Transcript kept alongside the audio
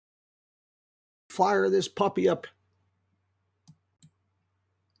fire this puppy up.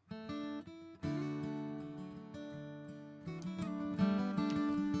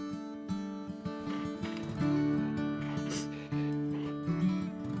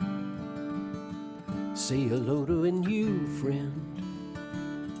 Say hello to a new friend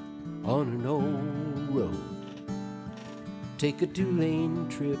on an old road. Take a two-lane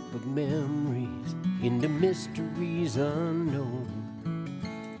trip of memories into mysteries unknown.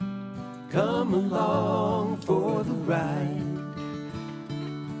 Come along for the ride.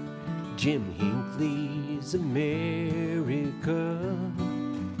 Jim Hinckley's America.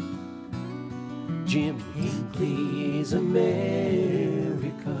 Jim Hinckley's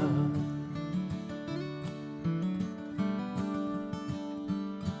America.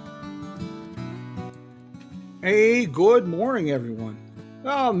 Hey, good morning, everyone.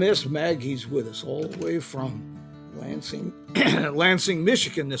 Oh, Miss Maggie's with us all the way from Lansing, Lansing,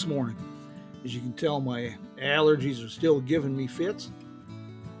 Michigan this morning. As you can tell, my allergies are still giving me fits.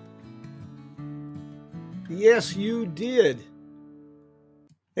 Yes, you did.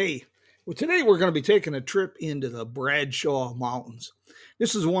 Hey, well, today we're going to be taking a trip into the Bradshaw Mountains.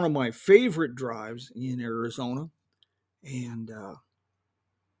 This is one of my favorite drives in Arizona, and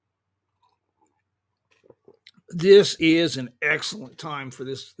this is an excellent time for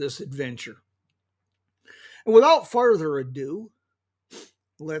this adventure. And without further ado,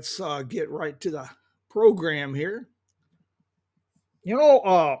 let's get right to the program here. You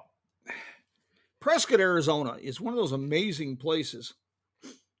know, Prescott, Arizona is one of those amazing places.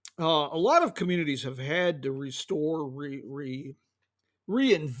 A lot of communities have had to restore,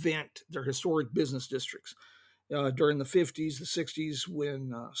 reinvent their historic business districts. During the 50s, the 60s,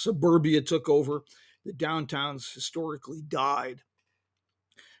 when suburbia took over, the downtowns historically died.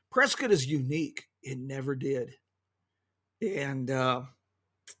 Prescott is unique. It never did. And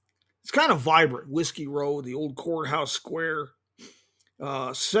it's kind of vibrant. Whiskey Row, the old courthouse square,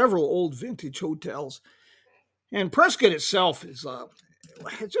 several old vintage hotels. And Prescott itself is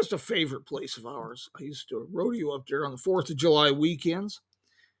it's just a favorite place of ours. I used to rodeo up there on the 4th of July weekends.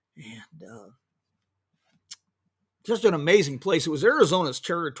 And just an amazing place. It was Arizona's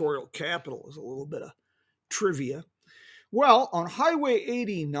territorial capital, is a little bit of trivia. Well, on Highway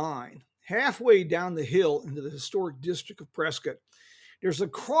 89, halfway down the hill into the historic district of Prescott, there's a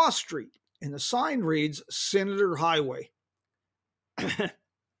cross street, and the sign reads Senator Highway. I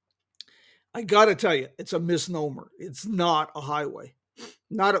got to tell you, it's a misnomer. It's not a highway,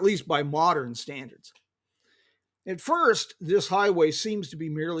 not at least by modern standards. At first, this highway seems to be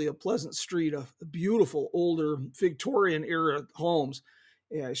merely a pleasant street of beautiful, older Victorian era homes,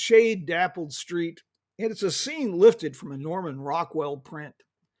 a shade dappled street, and it's a scene lifted from a Norman Rockwell print.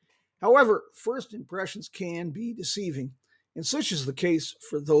 However, first impressions can be deceiving, and such is the case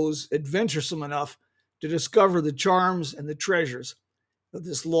for those adventuresome enough to discover the charms and the treasures of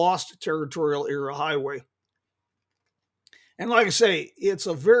this lost territorial era highway. And like I say, it's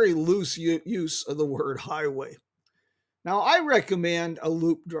a very loose use of the word highway. Now, I recommend a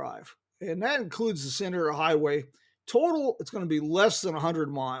loop drive, and that includes the Senator Highway. Total, it's going to be less than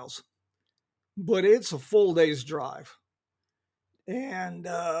 100 miles, but it's a full day's drive. And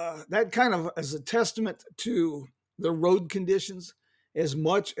that kind of is a testament to the road conditions as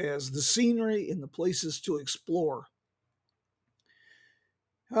much as the scenery and the places to explore.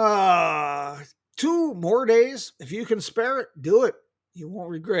 2 more days, if you can spare it, do it. You won't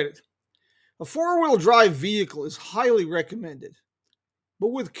regret it. A 4-wheel drive vehicle is highly recommended, but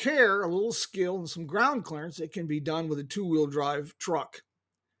with care, a little skill, and some ground clearance, it can be done with a 2-wheel drive truck.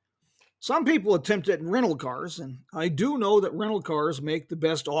 Some people attempt it in rental cars, and I do know that rental cars make the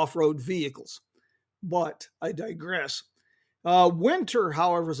best off-road vehicles, but I digress. Winter,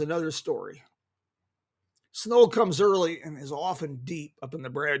 however, is another story. Snow comes early and is often deep up in the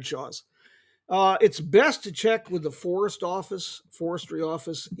Bradshaws. It's best to check with the forestry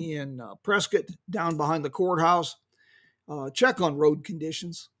office in Prescott, down behind the courthouse. Check on road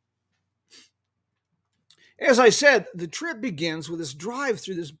conditions. As I said, the trip begins with this drive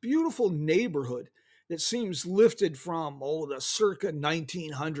through this beautiful neighborhood that seems lifted from, the circa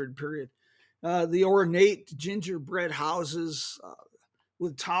 1900 period. The ornate gingerbread houses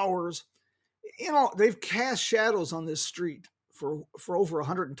with towers. They've cast shadows on this street for over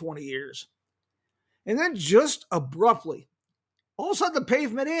 120 years. And then just abruptly, all of a sudden the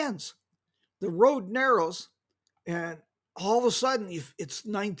pavement ends. The road narrows, and all of a sudden it's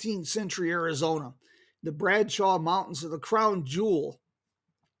 19th century Arizona. The Bradshaw Mountains are the crown jewel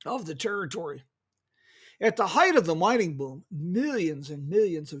of the territory. At the height of the mining boom, millions and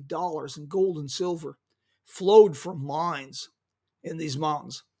millions of dollars in gold and silver flowed from mines in these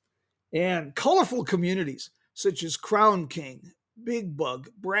mountains. And colorful communities such as Crown King, Big Bug,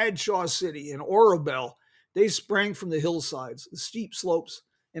 Bradshaw City, and Orabel, they sprang from the hillsides, the steep slopes,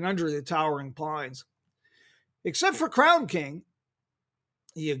 and under the towering pines. Except for Crown King,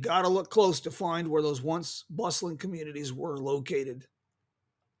 you gotta look close to find where those once bustling communities were located.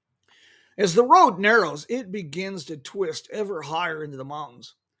 As the road narrows, it begins to twist ever higher into the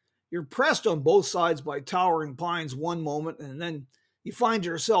mountains. You're pressed on both sides by towering pines one moment, and then you find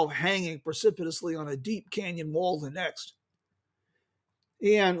yourself hanging precipitously on a deep canyon wall the next.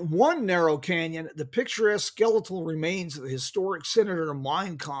 In one narrow canyon, the picturesque skeletal remains of the historic Senator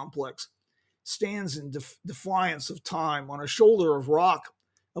Mine Complex stands in defiance of time on a shoulder of rock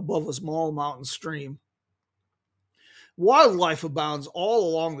above a small mountain stream. Wildlife abounds all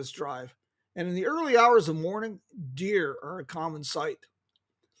along this drive, and in the early hours of morning, deer are a common sight.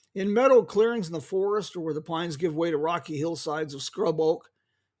 In meadow clearings in the forest or where the pines give way to rocky hillsides of scrub oak,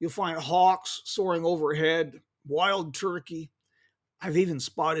 you'll find hawks soaring overhead, wild turkey. I've even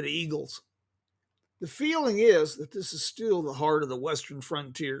spotted eagles. The feeling is that this is still the heart of the western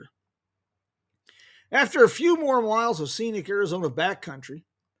frontier. After a few more miles of scenic Arizona backcountry,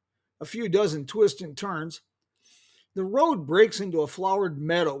 a few dozen twists and turns, the road breaks into a flowered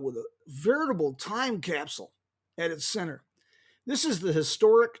meadow with a veritable time capsule at its center. This is the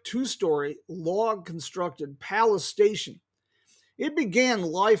historic two-story log-constructed Palace Station. It began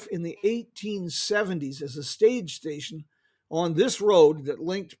life in the 1870s as a stage station on this road that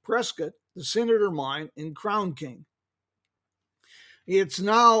linked Prescott, the Senator Mine, and Crown King. It's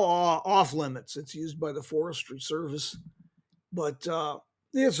now off limits. It's used by the Forestry Service, but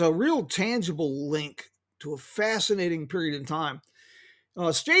it's a real tangible link to a fascinating period in time.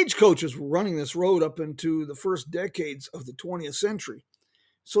 Stagecoaches were running this road up into the first decades of the 20th century.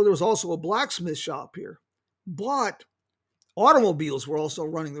 So there was also a blacksmith shop here. But automobiles were also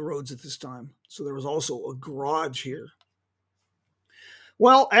running the roads at this time. So there was also a garage here.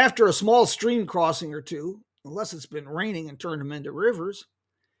 Well, after a small stream crossing or two, unless it's been raining and turned them into rivers,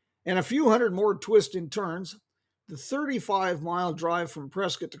 and a few hundred more twists and turns, the 35-mile drive from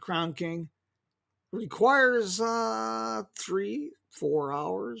Prescott to Crown King requires 3-4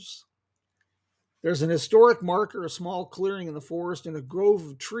 hours. There's an historic marker, a small clearing in the forest, and a grove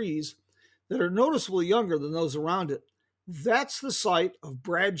of trees that are noticeably younger than those around it. That's the site of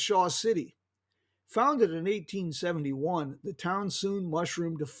Bradshaw City. Founded in 1871, the town soon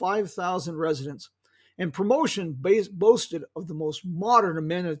mushroomed to 5,000 residents, and promotion boasted of the most modern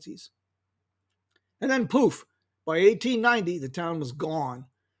amenities. And then poof, by 1890, the town was gone,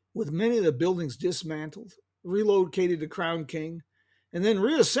 with many of the buildings dismantled, relocated to Crown King, and then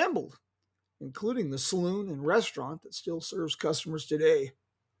reassembled, including the saloon and restaurant that still serves customers today.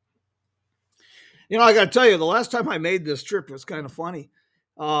 You know, I got to tell you, the last time I made this trip was kind of funny.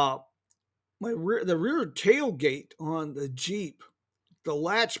 The rear tailgate on the Jeep, the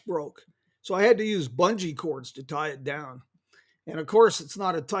latch broke, so I had to use bungee cords to tie it down. And of course, it's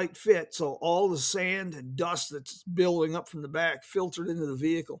not a tight fit, so all the sand and dust that's building up from the back filtered into the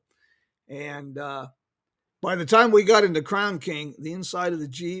vehicle. And by the time we got into Crown King, the inside of the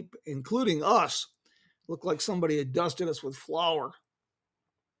Jeep, including us, looked like somebody had dusted us with flour.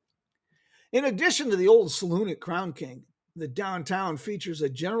 In addition to the old saloon at Crown King, the downtown features a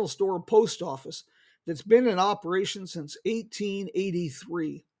general store post office that's been in operation since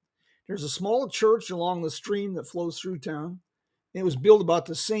 1883. There's a small church along the stream that flows through town. It was built about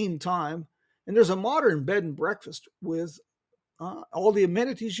the same time, and there's a modern bed and breakfast with all the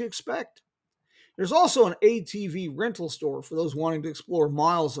amenities you expect. There's also an ATV rental store for those wanting to explore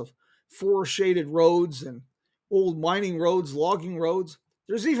miles of forest-shaded roads and old mining roads, logging roads.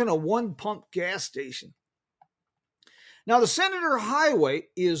 There's even a one-pump gas station. Now, the Senator Highway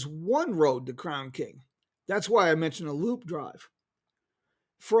is one road to Crown King. That's why I mentioned a loop drive.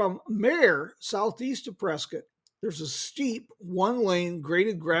 From Mare, southeast of Prescott, there's a steep, one-lane,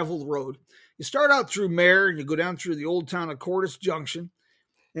 graded gravel road. You start out through Mare, and you go down through the old town of Cordis Junction,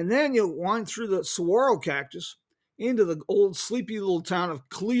 and then you wind through the saguaro cactus into the old sleepy little town of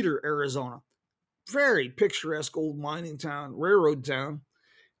Cleator, Arizona. Very picturesque old mining town, railroad town.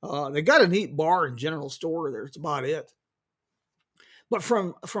 They got a neat bar and general store there. It's about it. But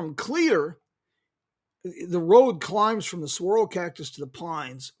from Cleator, the road climbs from the saguaro cactus to the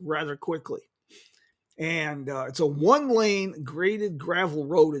pines rather quickly. And it's a one-lane graded gravel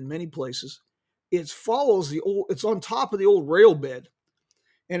road in many places. It's on top of the old rail bed,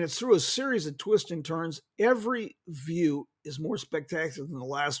 and it's through a series of twists and turns. Every view is more spectacular than the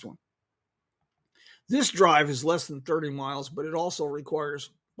last one. This drive is less than 30 miles, but it also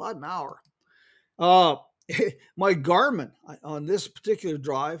requires about an hour. My Garmin on this particular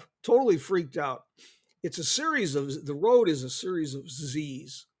drive totally freaked out. It's a series of, the road is a series of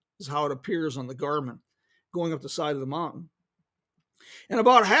Z's, is how it appears on the Garmin going up the side of the mountain. And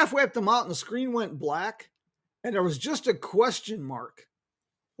about halfway up the mountain, the screen went black and there was just a question mark.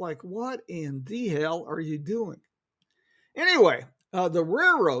 Like, what in the hell are you doing? Anyway, the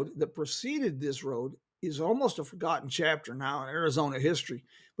railroad that preceded this road is almost a forgotten chapter now in Arizona history,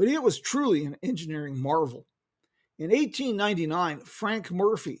 but it was truly an engineering marvel. In 1899, Frank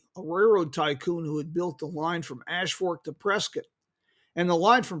Murphy, a railroad tycoon who had built the line from Ash Fork to Prescott, and the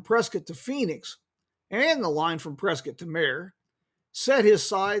line from Prescott to Phoenix, and the line from Prescott to Mare, set his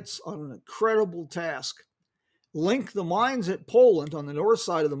sights on an incredible task. Link the mines at Poland on the north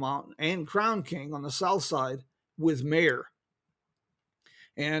side of the mountain and Crown King on the south side with Mare.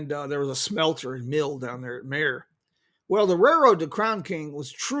 And there was a smelter and mill down there at Mare. Well, the railroad to Crown King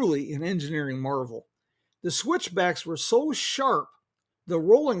was truly an engineering marvel. The switchbacks were so sharp, the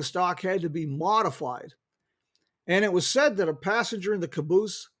rolling stock had to be modified. And it was said that a passenger in the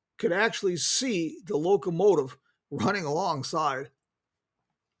caboose could actually see the locomotive running alongside.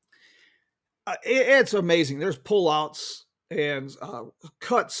 It's amazing. There's pullouts and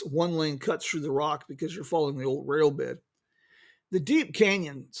cuts, one lane cuts through the rock because you're following the old rail bed. The deep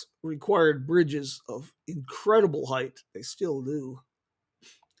canyons required bridges of incredible height. They still do.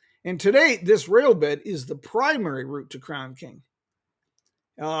 And today, this rail bed is the primary route to Crown King.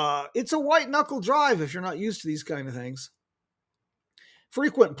 It's a white knuckle drive if you're not used to these kind of things.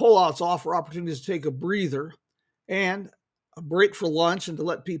 Frequent pullouts offer opportunities to take a breather and a break for lunch and to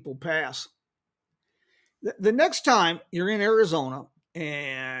let people pass. The next time you're in Arizona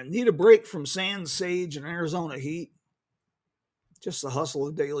and need a break from sand, sage, and Arizona heat, just the hustle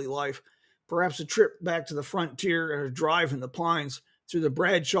of daily life, perhaps a trip back to the frontier and a drive in the pines through the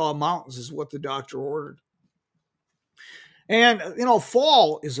Bradshaw Mountains is what the doctor ordered. And,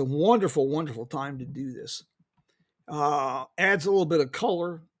 fall is a wonderful, wonderful time to do this. Adds a little bit of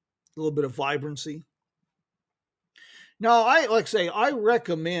color, a little bit of vibrancy. Now, I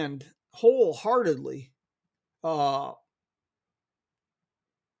recommend wholeheartedly I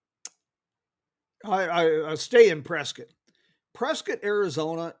stay in Prescott. Prescott,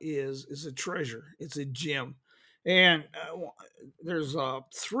 Arizona is a treasure. It's a gem. And there's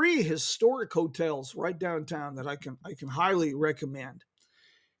 3 historic hotels right downtown that I can highly recommend.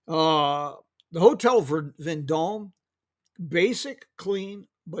 The Hotel Vendome, basic, clean,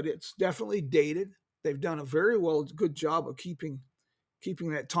 but it's definitely dated. They've done a very good job of keeping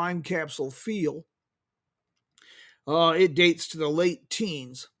that time capsule feel. It dates to the late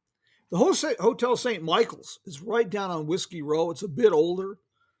teens. The Hotel St. Michael's is right down on Whiskey Row. It's a bit older.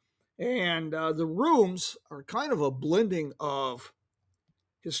 And the rooms are kind of a blending of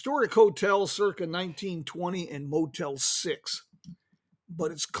historic hotel circa 1920 and Motel 6.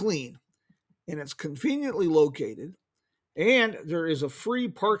 But it's clean and it's conveniently located. And there is a free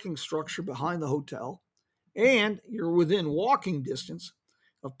parking structure behind the hotel. And you're within walking distance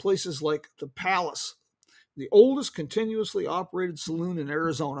of places like the Palace, the oldest continuously operated saloon in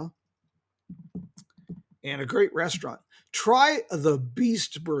Arizona, and a great restaurant. Try the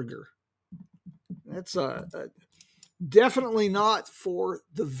Beast Burger. That's definitely not for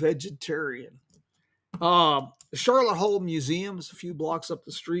the vegetarian. The Charlotte Hall Museum is a few blocks up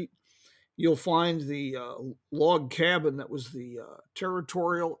the street. You'll find the log cabin that was the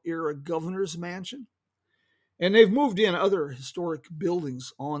territorial era governor's mansion. And they've moved in other historic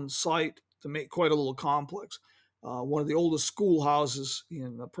buildings on site to make quite a little complex. One of the oldest schoolhouses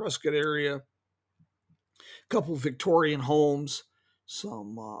in the Prescott area, a couple of Victorian homes,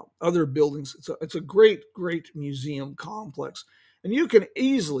 some other buildings. It's a great, great museum complex. And you can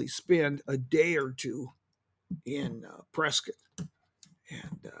easily spend a day or 2 in Prescott.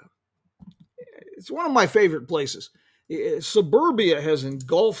 And it's one of my favorite places. Suburbia has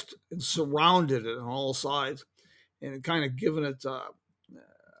engulfed and surrounded it on all sides and kind of given it a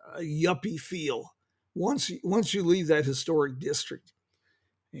yuppie feel once you leave that historic district.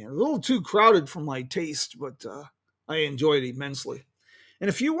 And a little too crowded for my taste, but I enjoy it immensely. And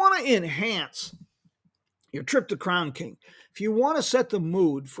if you want to enhance your trip to Crown King, if you want to set the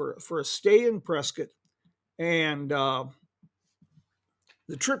mood for a stay in Prescott and the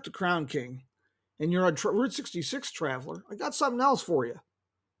trip to Crown King, and you're a Route 66 traveler, I got something else for you.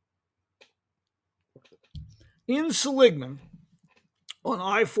 In Seligman, on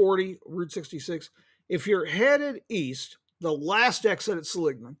I-40, Route 66, if you're headed east, the last exit at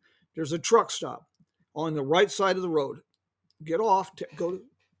Seligman, there's a truck stop on the right side of the road. Get off,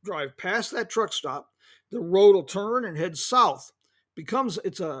 drive past that truck stop. The road will turn and head south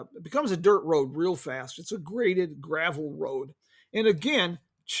it becomes a dirt road real fast. It's a graded gravel road. And again,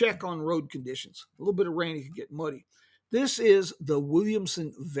 check on road conditions. A little bit of rain, it can get muddy. This is the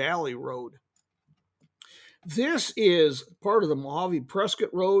Williamson Valley Road. This is part of the Mojave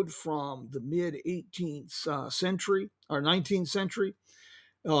Prescott Road from the mid 18th century or 19th century.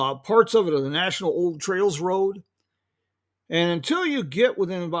 Parts of it are the National Old Trails Road. And until you get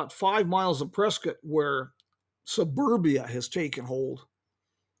within about 5 miles of Prescott, where suburbia has taken hold,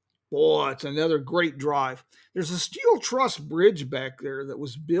 boy, it's another great drive. There's a steel truss bridge back there that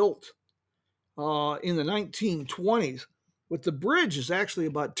was built in the 1920s, but the bridge is actually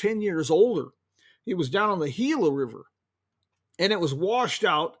about 10 years older. It was down on the Gila River, and it was washed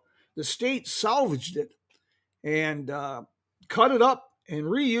out. The state salvaged it and cut it up and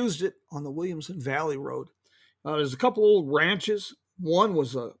reused it on the Williamson Valley Road. There's a couple old ranches. One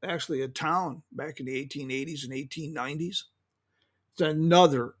was actually a town back in the 1880s and 1890s. It's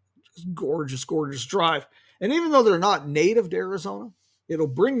another gorgeous, gorgeous drive. And even though they're not native to Arizona, it'll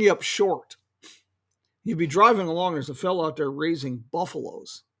bring you up short. You'll be driving along, there's a fellow out there raising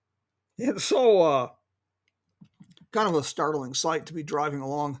buffaloes. And so, kind of a startling sight to be driving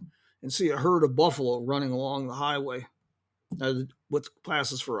along and see a herd of buffalo running along the highway, what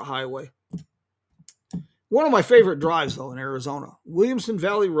passes for a highway. One of my favorite drives, though, in Arizona, Williamson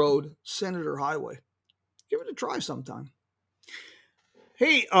Valley Road, Senator Highway. Give it a try sometime.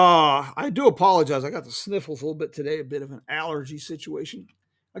 Hey, I do apologize. I got the sniffles a little bit today, a bit of an allergy situation.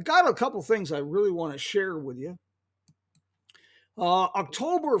 I got a couple things I really want to share with you.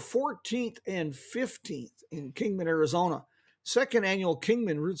 October 14th and 15th in Kingman, Arizona, second annual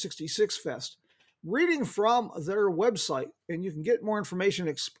Kingman Route 66 Fest. Reading from their website, and you can get more information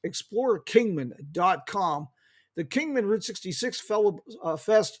at explorerkingman.com. The Kingman Route 66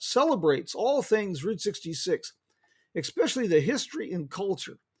 Fest celebrates all things Route 66, especially the history and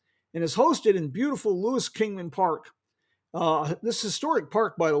culture, and is hosted in beautiful Lewis Kingman Park. This historic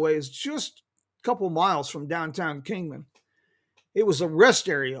park, by the way, is just a couple miles from downtown Kingman. It was a rest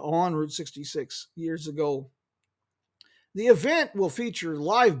area on Route 66 years ago. The event will feature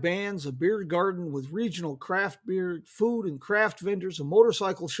live bands, a beer garden with regional craft beer, food and craft vendors, a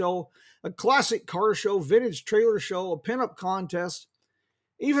motorcycle show, a classic car show, vintage trailer show, a pinup contest,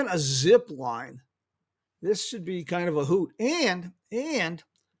 even a zip line. This should be kind of a hoot. And if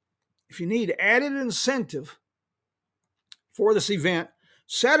you need added incentive for this event,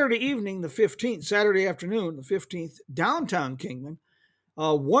 Saturday evening, the 15th, Saturday afternoon, the 15th, downtown Kingman,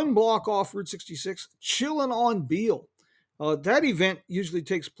 one block off Route 66, Chillin' on Beale. That event usually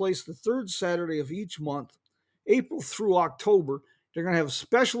takes place the third Saturday of each month, April through October. They're going to have a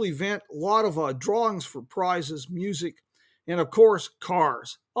special event, a lot of drawings for prizes, music, and of course,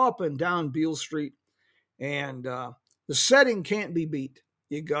 cars up and down Beale Street. And the setting can't be beat.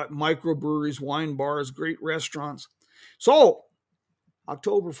 You got microbreweries, wine bars, great restaurants. So,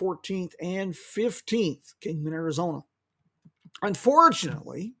 October 14th and 15th, Kingman, Arizona.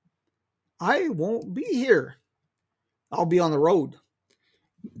 Unfortunately, I won't be here. I'll be on the road.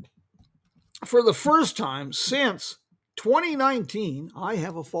 For the first time since 2019, I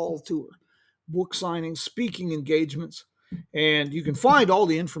have a fall tour, book signings, speaking engagements, and you can find all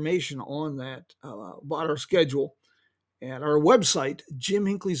the information on that about our schedule at our website,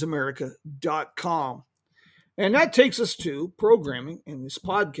 JimHinckley'sAmerica.com. And that takes us to programming in this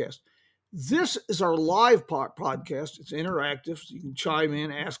podcast. This is our live podcast. It's interactive, so you can chime in,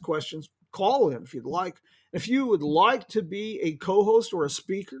 ask questions, call in if you'd like. If you would like to be a co-host or a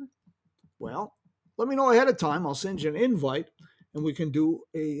speaker, well, let me know ahead of time. I'll send you an invite, and we can do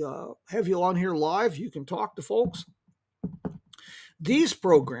have you on here live. You can talk to folks. These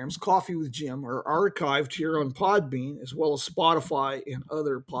programs, Coffee with Jim, are archived here on Podbean, as well as Spotify and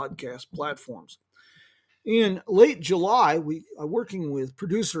other podcast platforms. In late July, working with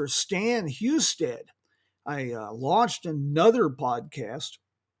producer Stan Husted, I launched another podcast,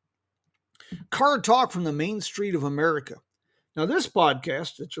 Car Talk from the Main Street of America. Now, this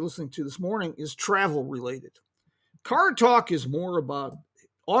podcast that you're listening to this morning is travel related. Car Talk is more about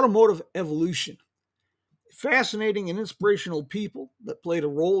automotive evolution, fascinating and inspirational people that played a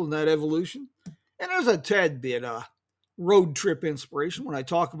role in that evolution. And there's a tad bit road trip inspiration when I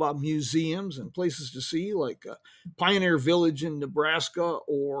talk about museums and places to see, like Pioneer Village in Nebraska,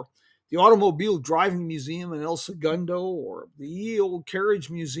 or the Automobile Driving Museum in El Segundo, or the Ye Old Carriage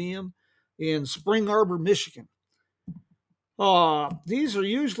Museum in Spring Arbor, Michigan. These are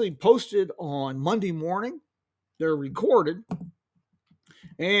usually posted on Monday morning. They're recorded,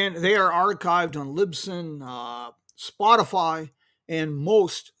 and they are archived on Libsyn, Spotify, and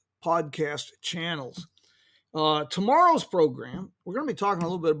most podcast channels. Tomorrow's program, we're going to be talking a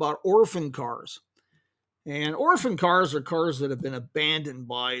little bit about orphan cars. And orphan cars are cars that have been abandoned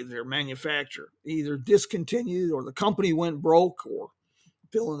by their manufacturer, either discontinued or the company went broke or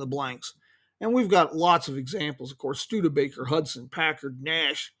fill in the blanks. And we've got lots of examples, of course, Studebaker, Hudson, Packard,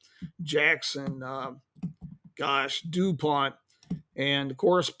 Nash, Jackson, DuPont, and of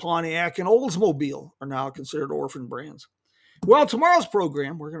course, Pontiac and Oldsmobile are now considered orphan brands. Well, tomorrow's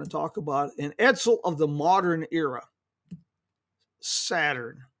program, we're going to talk about an Edsel of the modern era,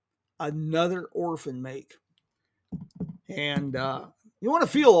 Saturn, another orphan make. And you want to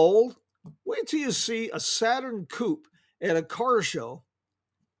feel old? Wait till you see a Saturn coupe at a car show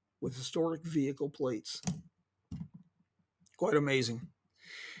with historic vehicle plates. Quite amazing.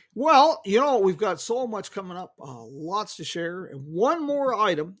 Well, we've got so much coming up, lots to share. And one more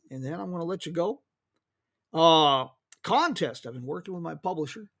item, and then I'm going to let you go. Contest. I've been working with my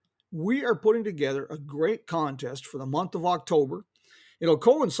publisher. We are putting together a great contest for the month of October. It'll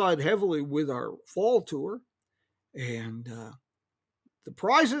coincide heavily with our fall tour. And the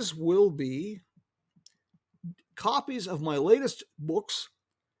prizes will be copies of my latest books.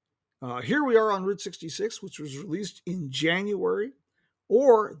 Here We Are on Route 66, which was released in January,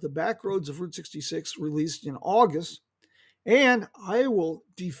 or The Back Roads of Route 66, released in August, and I will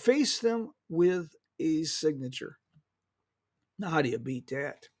deface them with a signature. Now, how do you beat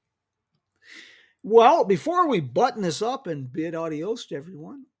that? Well, before we button this up and bid adios to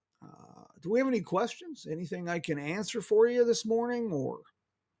everyone, do we have any questions? Anything I can answer for you this morning? Or,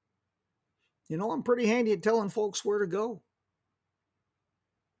 I'm pretty handy at telling folks where to go.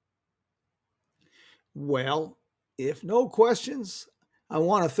 Well, if no questions, I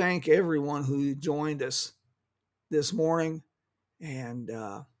want to thank everyone who joined us this morning, and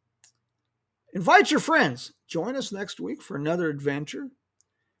invite your friends. Join us next week for another adventure,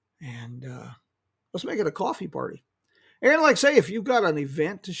 and let's make it a coffee party. And like I say, if you've got an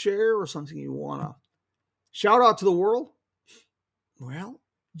event to share or something you want to shout out to the world, well,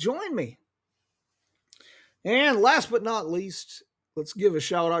 join me. And last but not least, let's give a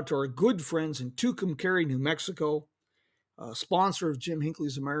shout out to our good friends in Tucumcari, New Mexico, sponsor of Jim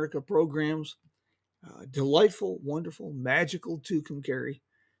Hinckley's America programs. Delightful, wonderful, magical Tucumcari.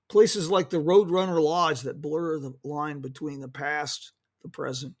 Places like the Roadrunner Lodge that blur the line between the past, the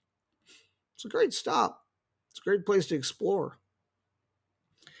present. It's a great stop. It's a great place to explore.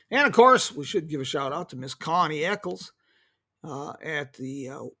 And of course, we should give a shout out to Miss Connie Eccles at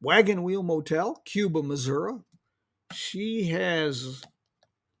the Wagon Wheel Motel, Cuba, Missouri. She has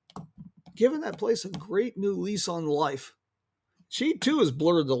given that place a great new lease on life. She too has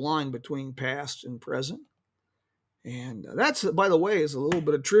blurred the line between past and present. And that's, by the way, is a little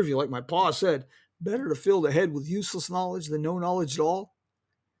bit of trivia. Like my pa said, better to fill the head with useless knowledge than no knowledge at all.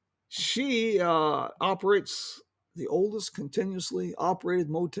 She operates the oldest continuously operated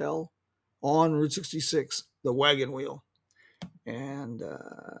motel on Route 66, the Wagon Wheel. And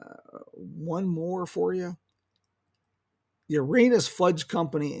one more for you. The Arenas Fudge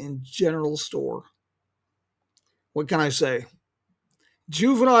Company and General Store. What can I say?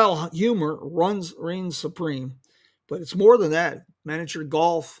 Juvenile humor reigns supreme, but it's more than that. Miniature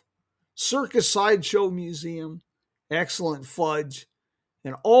golf, circus sideshow museum, excellent fudge,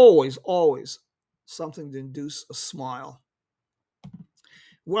 and always, always something to induce a smile.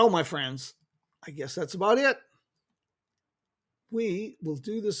 Well, my friends, I guess that's about it. We will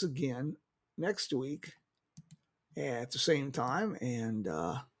do this again next week at the same time, and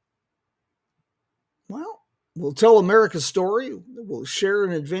we'll tell America's story. We'll share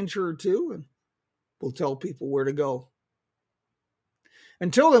an adventure or two, and we'll tell people where to go.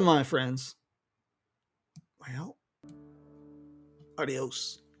 Until then, my friends, well,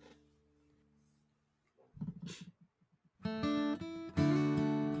 adios.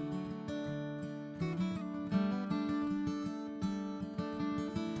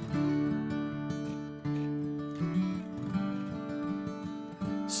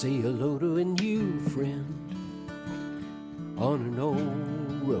 Say hello to a new friend on an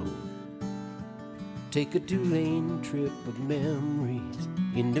old road. Take a 2-lane trip of memories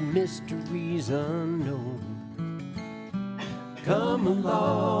into mysteries unknown. Come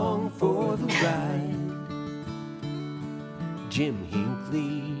along for the ride. Jim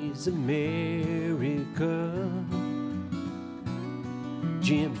Hinckley's America.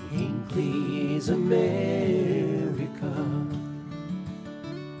 Jim Hinckley's America.